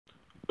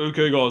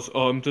Okay guys,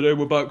 today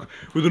we're back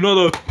with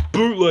another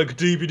bootleg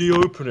DVD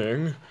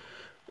opening.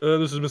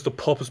 This is Mr.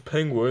 Popper's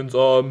Penguins.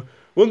 One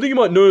thing you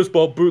might notice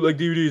about bootleg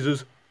DVDs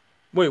is...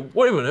 wait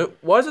a minute,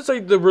 why does it say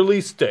the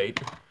release date?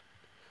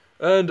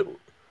 And...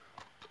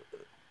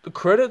 the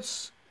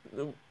credits?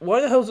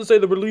 Why the hell does it say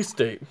the release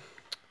date?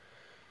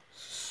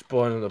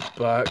 Spine in the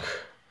back.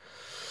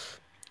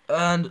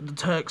 And the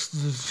text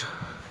is...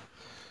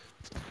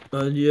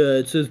 and yeah,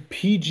 it says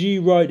PG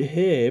right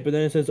here, but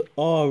then it says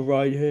R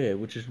right here,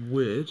 which is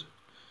weird.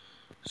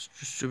 It's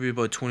distributed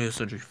by 20th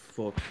Century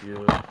Fox,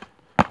 yeah.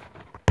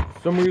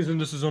 For some reason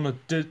this is on a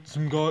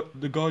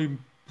the guy who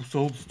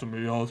sold this to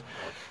me, it's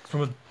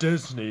from a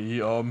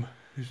Disney,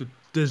 he's a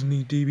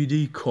Disney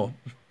DVD cop.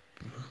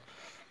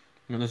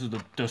 And this is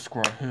the disc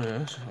right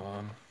here, so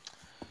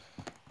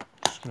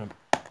just gonna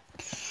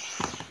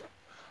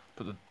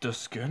put the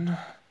disc in.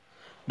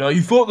 Now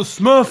you thought the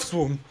Smurfs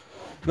one!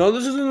 Now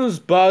this isn't as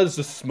bad as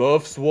the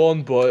Smurfs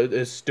one, but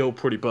it's still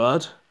pretty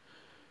bad.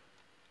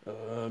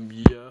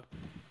 Yeah.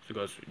 So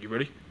guys, you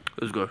ready?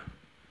 Let's go.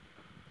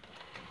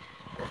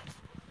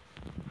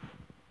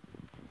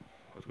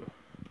 Let's go.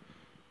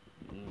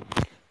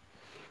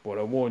 But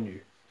I warn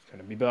you, it's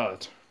gonna be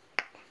bad.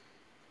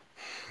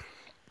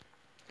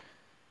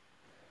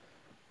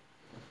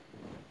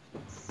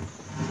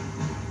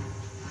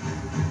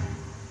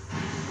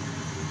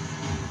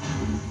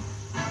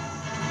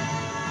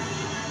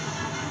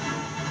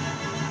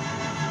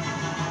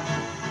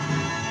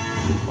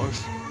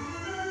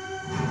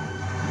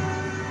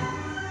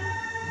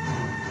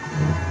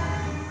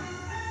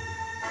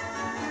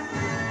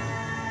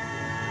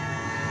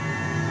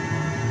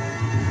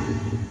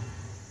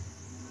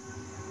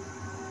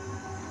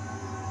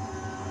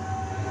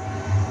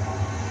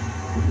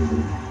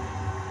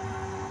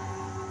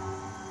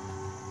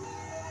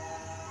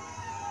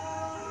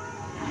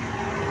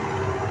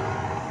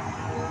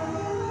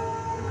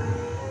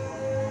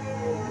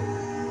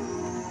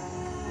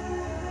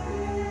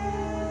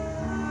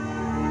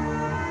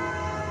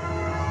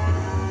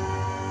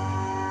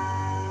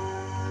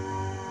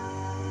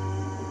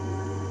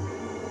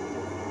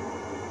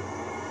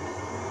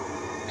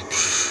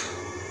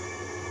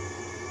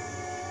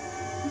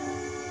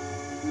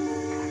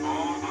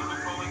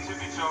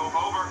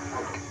 Over.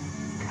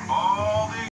 All the